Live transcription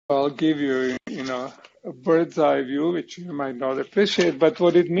I'll give you, a bird's eye view, which you might not appreciate, but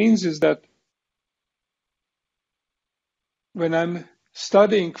what it means is that when I'm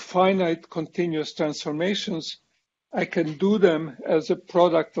studying finite continuous transformations, I can do them as a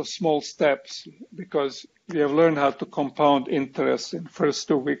product of small steps because we have learned how to compound interest in the first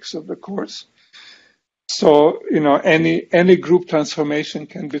 2 weeks of the course. So, any group transformation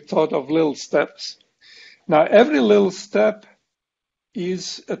can be thought of little steps. Now, every little step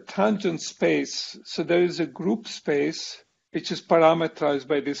is a tangent space. So there is a group space, which is parameterized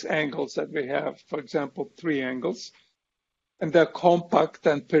by these angles that we have, for example, 3 angles. And they're compact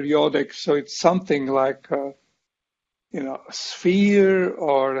and periodic. So it's something like, a sphere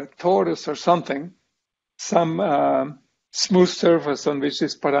or a torus or something, some smooth surface on which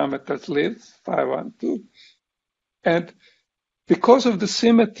these parameters live, phi 1, 2. And because of the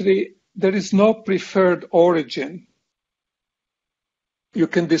symmetry, there is no preferred origin. You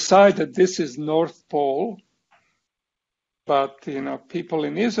can decide that this is North Pole, but, people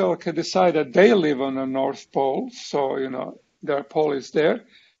in Israel can decide that they live on the North Pole, so, their pole is there.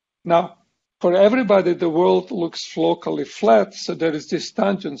 Now, for everybody, the world looks locally flat, so there is this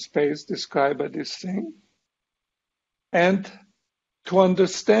tangent space described by this thing. And to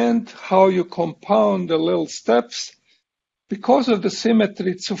understand how you compound the little steps, because of the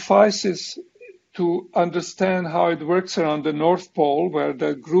symmetry, it suffices to understand how it works around the North Pole, where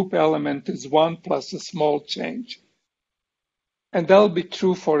the group element is 1 plus a small change. And that'll be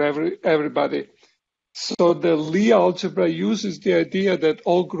true for everybody. So the Lie algebra uses the idea that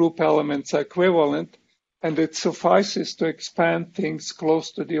all group elements are equivalent, and it suffices to expand things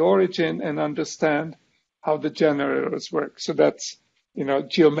close to the origin and understand how the generators work. So that's,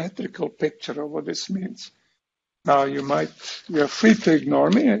 geometrical picture of what this means. Now you're free to ignore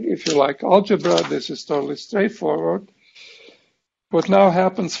me. If you like algebra, this is totally straightforward. What now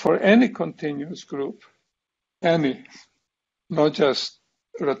happens for any continuous group, not just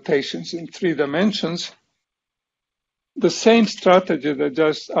rotations in 3 dimensions, the same strategy that I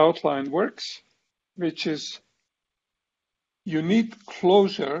just outlined works, which is you need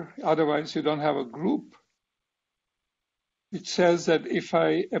closure, otherwise you don't have a group. It says that if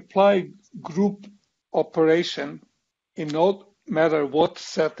I apply group operation in no matter what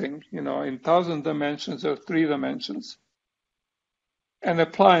setting, in 1,000 dimensions or 3 dimensions, and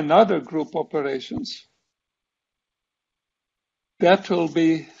apply another group operations, that will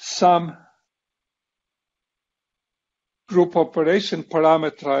be some group operation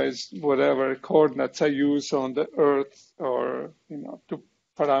parameterized whatever coordinates I use on the Earth or, to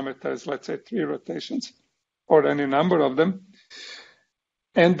parameterize, let's say, 3 rotations or any number of them.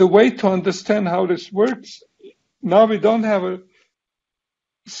 And the way to understand how this works, now we don't have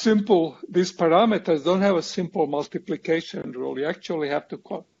these parameters don't have a simple multiplication rule. You actually have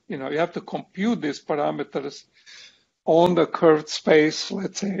to, you have to compute these parameters on the curved space,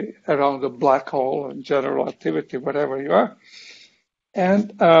 let's say around a black hole and general relativity, whatever you are.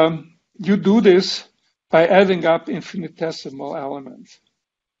 And you do this by adding up infinitesimal elements.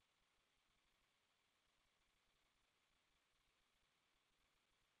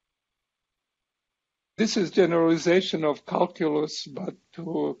 This is generalization of calculus, but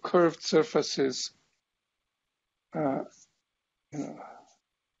to curved surfaces,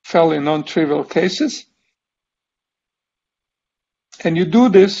 fairly non-trivial cases. And you do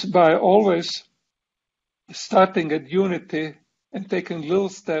this by always starting at unity and taking little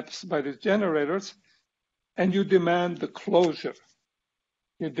steps by the generators, and you demand the closure.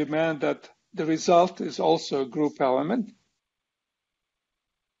 You demand that the result is also a group element.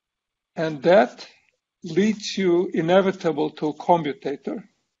 And that leads you inevitably to a commutator.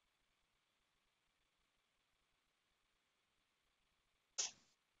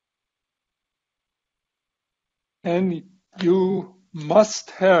 And you must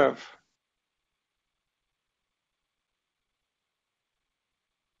have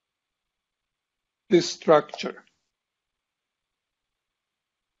this structure.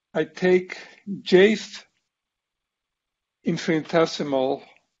 I take jth infinitesimal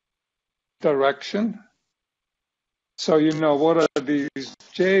direction. So what are these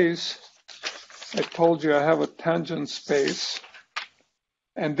j's? I told you I have a tangent space,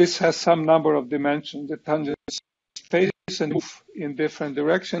 and this has some number of dimensions. The tangent space and move in different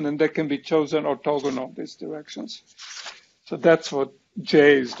directions, and they can be chosen orthogonal, these directions. So that's what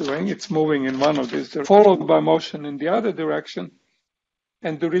J is doing. It's moving in one of these directions, followed by motion in the other direction.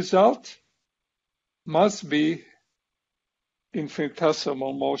 And the result must be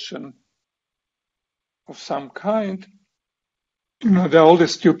infinitesimal motion of some kind. They're all the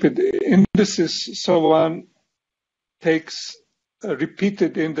stupid indices. So one takes a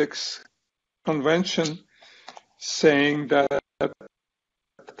repeated index convention saying that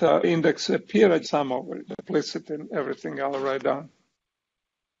index appear at sum over it, implicit in everything I'll write down.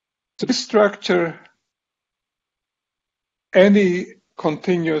 So this structure, any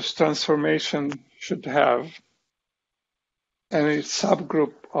continuous transformation should have, any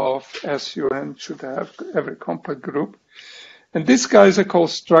subgroup of SUN should have, every compact group. And these guys are called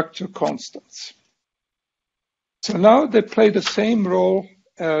structure constants. So now they play the same role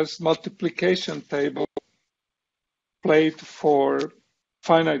as multiplication table played for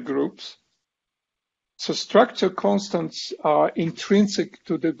finite groups. So structure constants are intrinsic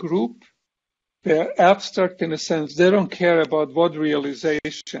to the group. They're abstract in a sense. They don't care about what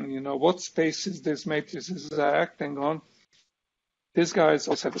realization, what spaces these matrices are acting on. These guys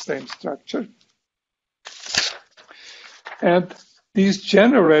also have the same structure. And these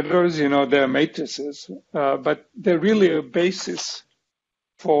generators, they're matrices, but they're really a basis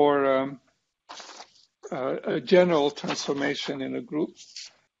for a general transformation in a group.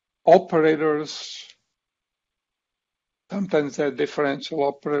 Operators, sometimes they're differential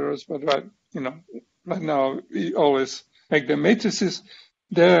operators, but right now we always make them matrices.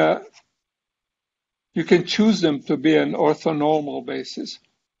 You can choose them to be an orthonormal basis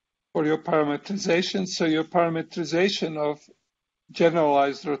for your parameterization. So your parameterization of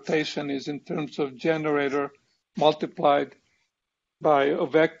generalized rotation is in terms of generator multiplied by a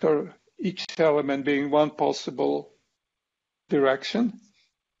vector, each element being one possible direction.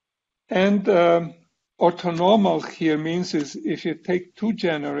 And orthonormal here means is if you take two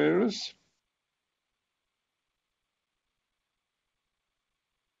generators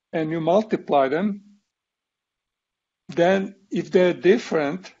and you multiply them, then if they're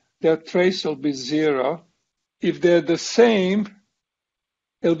different, their trace will be 0. If they're the same,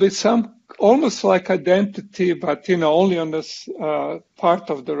 it'll be some almost like identity, but only on this part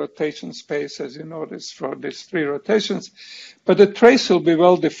of the rotation space, as you notice for these 3 rotations. But the trace will be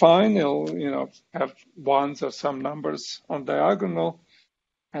well defined. It'll have ones or some numbers on diagonal,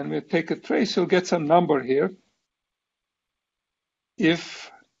 and we take a trace. You'll get some number here. If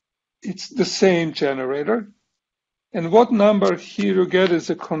it's the same generator, and what number here you get is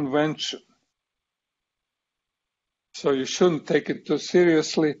a convention. So you shouldn't take it too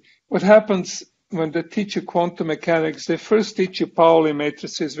seriously. What happens when they teach you quantum mechanics, they first teach you Pauli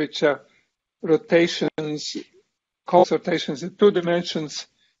matrices, which are rotations, complex rotations in 2 dimensions.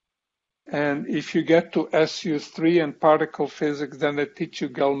 And if you get to SU3 and particle physics, then they teach you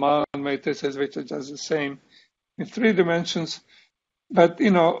Gell-Mann matrices, which are just the same in 3 dimensions. But,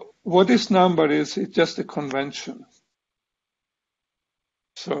 what this number is, it's just a convention.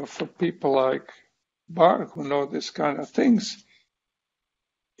 So for people like Barr who know this kind of things,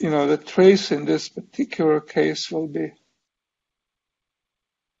 the trace in this particular case will be,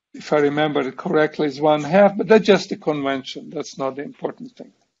 if I remember it correctly, is 1/2, but that's just a convention. That's not the important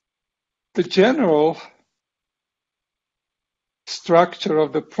thing. The general structure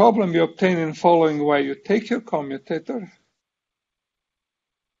of the problem you obtain in the following way. You take your commutator,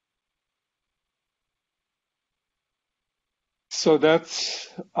 so that's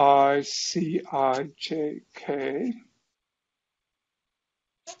I, C, I, J, K.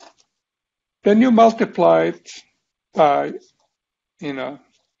 Then you multiply it by,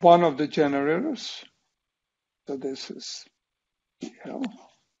 one of the generators. So this is L.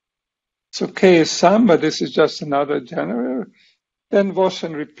 So K is sum, but this is just another generator. Then wash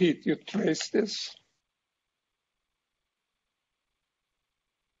and repeat. You trace this,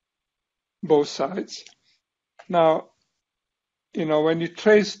 both sides. Now, when you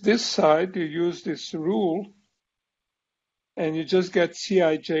trace this side, you use this rule, and you just get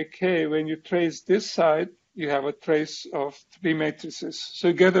Cij(k). When you trace this side, you have a trace of 3 matrices. So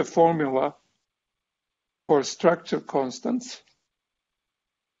you get a formula for structure constants,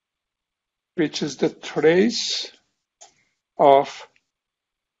 which is the trace of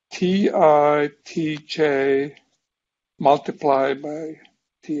Ti, Tj multiplied by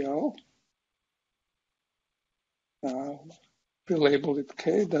Tl. We label it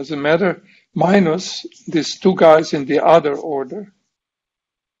K, doesn't matter, minus these 2 guys in the other order.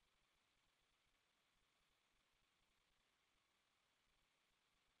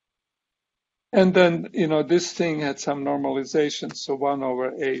 And then, this thing had some normalization, so 1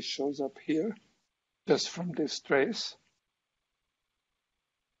 over A shows up here, just from this trace.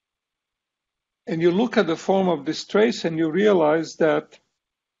 And you look at the form of this trace and you realize that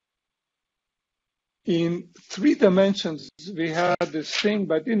in 3 dimensions, we had this thing,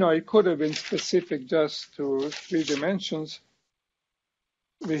 but it could have been specific just to 3 dimensions.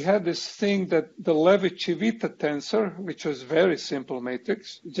 we had this thing that the Levi-Civita tensor, which was very simple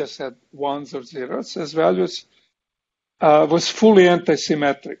matrix, just had ones or zeros as values, was fully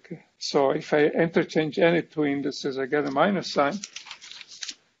antisymmetric. So if I interchange any two indices, I get a minus sign.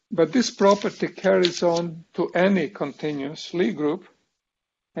 But this property carries on to any continuous Lie group,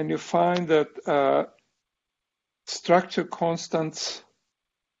 and you find that structure constants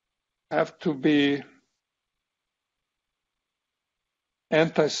have to be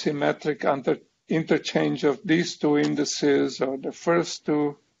antisymmetric under interchange of these two indices or the first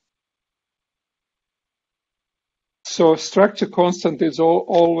two. So structure constant is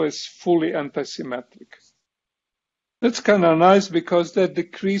always fully antisymmetric. That's kind of nice because that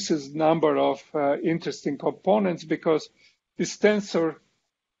decreases number of interesting components, because this tensor,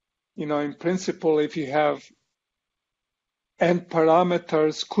 in principle, if you have n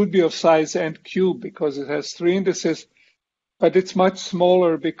parameters, could be of size n cubed because it has three indices, but it's much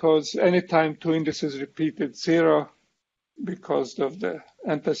smaller because anytime two indices repeat, it's zero because of the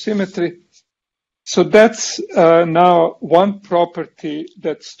antisymmetry. So that's now one property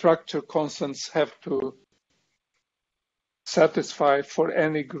that structure constants have to satisfy for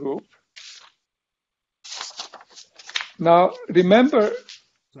any group. Now, remember,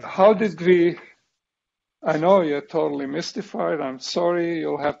 how did we, I know you're totally mystified, I'm sorry,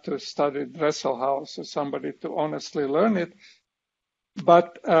 you'll have to study Dresselhaus or somebody to honestly learn it.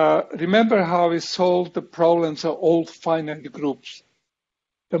 But remember how we solved the problems of all finite groups.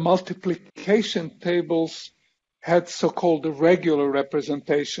 The multiplication tables had so-called regular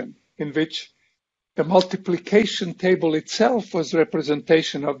representation, in which the multiplication table itself was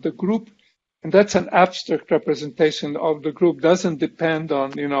representation of the group, and that's an abstract representation of the group. Doesn't depend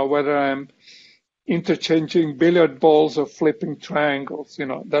on, whether I'm interchanging billiard balls or flipping triangles.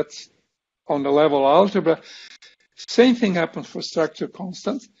 That's on the level of algebra. Same thing happens for structure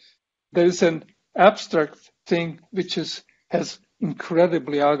constants. There is an abstract thing which has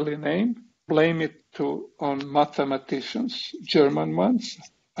incredibly ugly name. Blame it on mathematicians, German ones.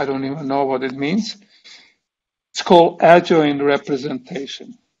 I don't even know what it means. It's called adjoint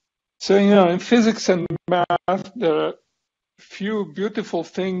representation. So, in physics and math, there are few beautiful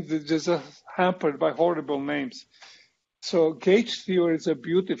things that just are hampered by horrible names. So gauge theories are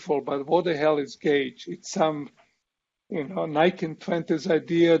beautiful, but what the hell is gauge? It's some 1920s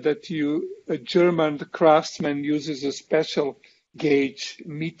idea that a German craftsman uses a special gauge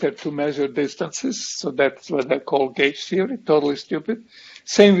meter to measure distances. So that's what they call gauge theory. Totally stupid.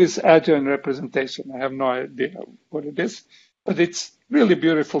 Same with adjoint representation. I have no idea what it is, but it's really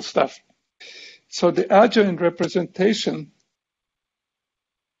beautiful stuff. So the adjoint representation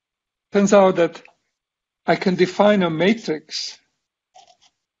turns out that I can define a matrix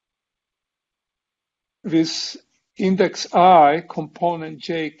with index I, component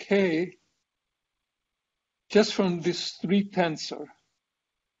jk, just from this three tensor.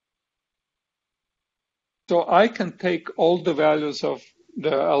 So I can take all the values of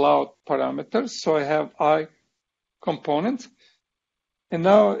the allowed parameters. So I have I components. And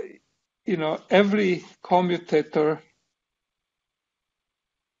now, every commutator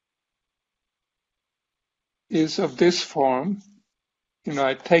is of this form.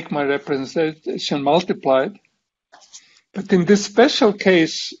 I take my representation multiplied. But in this special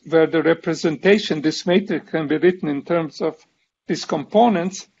case where the representation, this matrix can be written in terms of these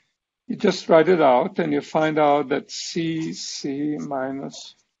components, you just write it out and you find out that C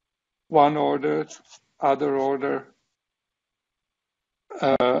minus one order, other order,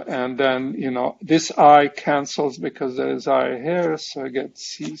 and then, this I cancels because there is I here, so I get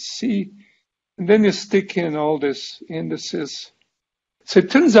CC. And then you stick in all these indices. So it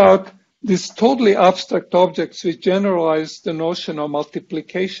turns out these totally abstract objects, which generalize the notion of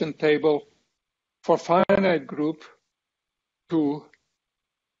multiplication table for finite group to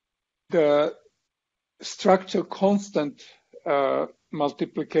the structure constant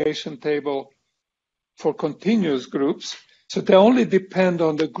multiplication table for continuous groups. So they only depend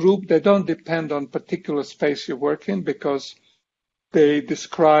on the group. They don't depend on particular space you work in because they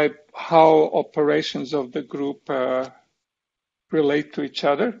describe how operations of the group relate to each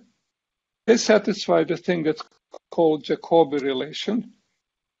other. They satisfy the thing that's called Jacobi relation,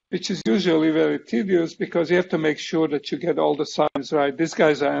 which is usually very tedious because you have to make sure that you get all the signs right. These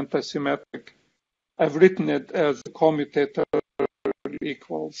guys are antisymmetric. I've written it as a commutator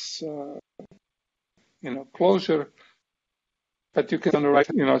equals, closure, but you can write,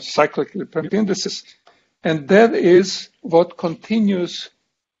 cyclically permuted indices. And that is what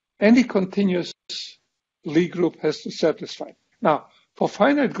any continuous Lie group has to satisfy. Now, for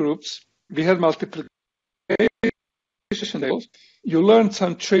finite groups, we had multiplication tables. You learn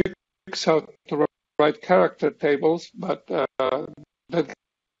some tricks how to write character tables, but that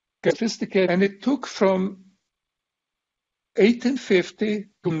gets sophisticated. And it took from 1850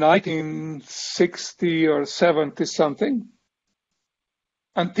 to 1960 or 70 something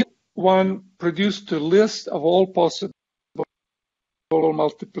until one produced a list of all possible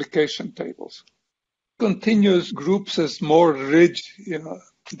multiplication tables. Continuous groups as more rigid,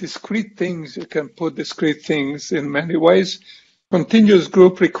 discrete things. You can put discrete things in many ways. Continuous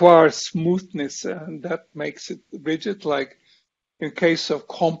group requires smoothness, and that makes it rigid. Like in case of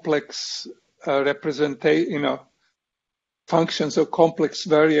complex representation, functions of complex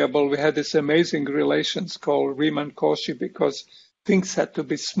variable, we had this amazing relations called Riemann-Cauchy because things had to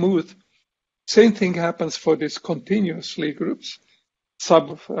be smooth. Same thing happens for these continuously groups,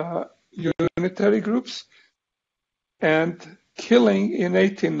 sub-unitary groups. And Killing in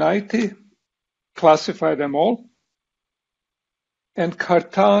 1890 classified them all. And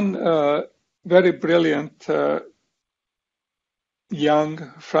Cartan, very brilliant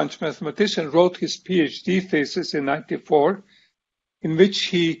young French mathematician, wrote his PhD thesis in 94, in which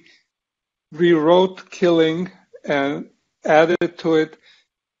he rewrote Killing and added to it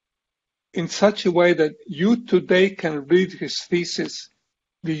in such a way that you today can read his thesis.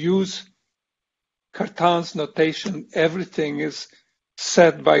 We use Cartan's notation. Everything is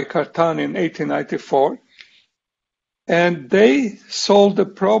said by Cartan in 1894. And they solved the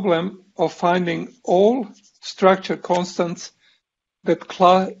problem of finding all structure constants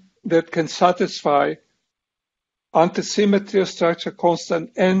that can satisfy antisymmetry of structure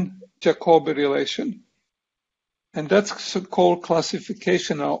constant and Jacobi relation. And that's called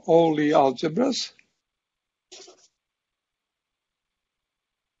classification of all the algebras.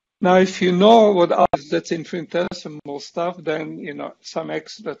 Now, if you know what that's infinitesimal stuff, then, some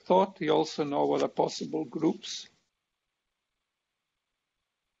extra thought, you also know what are possible groups.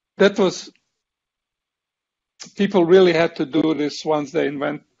 That was, people really had to do this once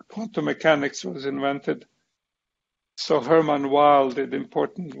quantum mechanics was invented. So Hermann Weyl did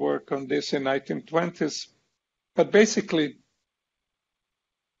important work on this in 1920s. But basically,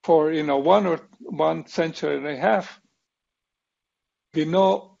 for, 1 century and a half, we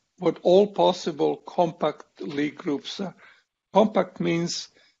know what all possible compact Lie groups are. Compact means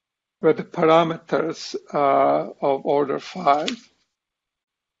where the parameters are of order 5.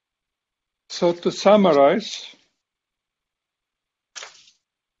 So to summarize,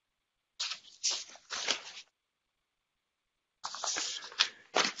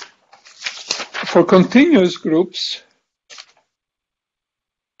 for continuous groups,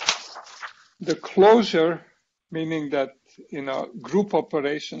 the closure, meaning that group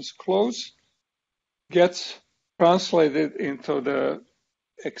operations close, gets translated into the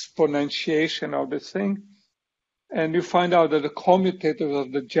exponentiation of the thing. And you find out that the commutators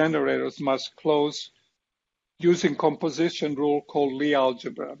of the generators must close using composition rule called Lie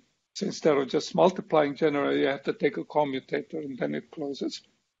algebra. So instead of just multiplying generator, you have to take a commutator and then it closes.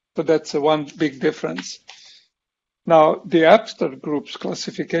 So that's one big difference. Now, the abstract groups,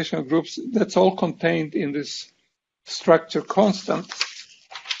 classification groups, that's all contained in this structure constant,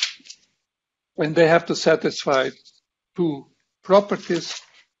 and they have to satisfy 2 properties.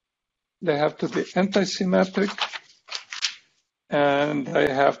 They have to be antisymmetric, and they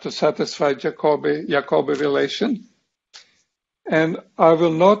have to satisfy Jacobi relation. And I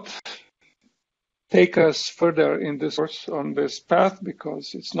will not take us further in this course on this path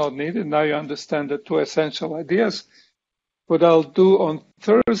because it's not needed. Now you understand the 2 essential ideas. What I'll do on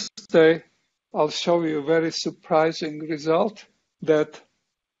Thursday, I'll show you a very surprising result that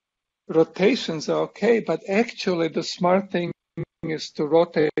rotations are okay, but actually the smart thing is to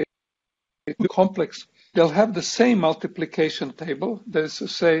rotate the complex. They'll have the same multiplication table. That is to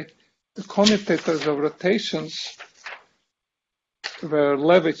say, the commutators of rotations were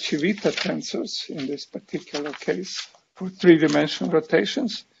Levi-Civita tensors in this particular case for 3-dimensional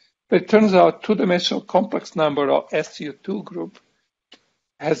rotations. But it turns out 2-dimensional complex number or SU2 group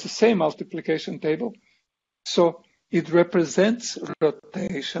has the same multiplication table. So it represents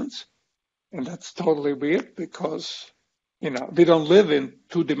rotations. And that's totally weird because, we don't live in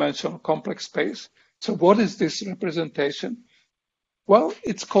 2-dimensional complex space. So what is this representation? Well,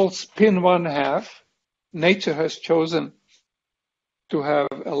 it's called spin 1/2. Nature has chosen to have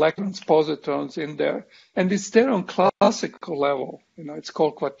electrons, positrons in there. And it's there on classical level. It's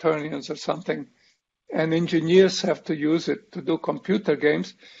called quaternions or something. And engineers have to use it to do computer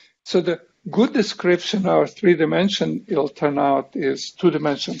games. So the good description of our 3-dimension, it'll turn out, is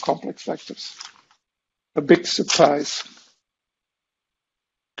 2-dimensional complex vectors. A big surprise.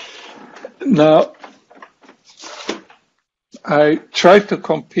 Now, I tried to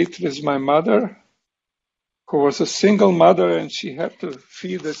compete with my mother, who was a single mother, and she had to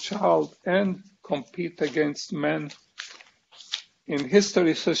feed a child and compete against men in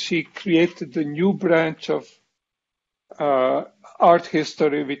history. So she created a new branch of art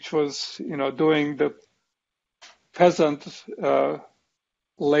history, which was, doing the peasant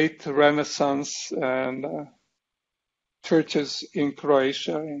late Renaissance and churches in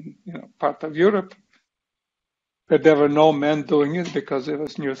Croatia and part of Europe, but there were no men doing it because it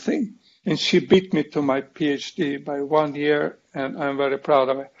was a new thing. And she beat me to my PhD by 1 year, and I'm very proud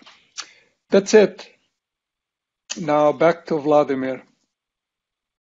of it. That's it. Now back to Vladimir.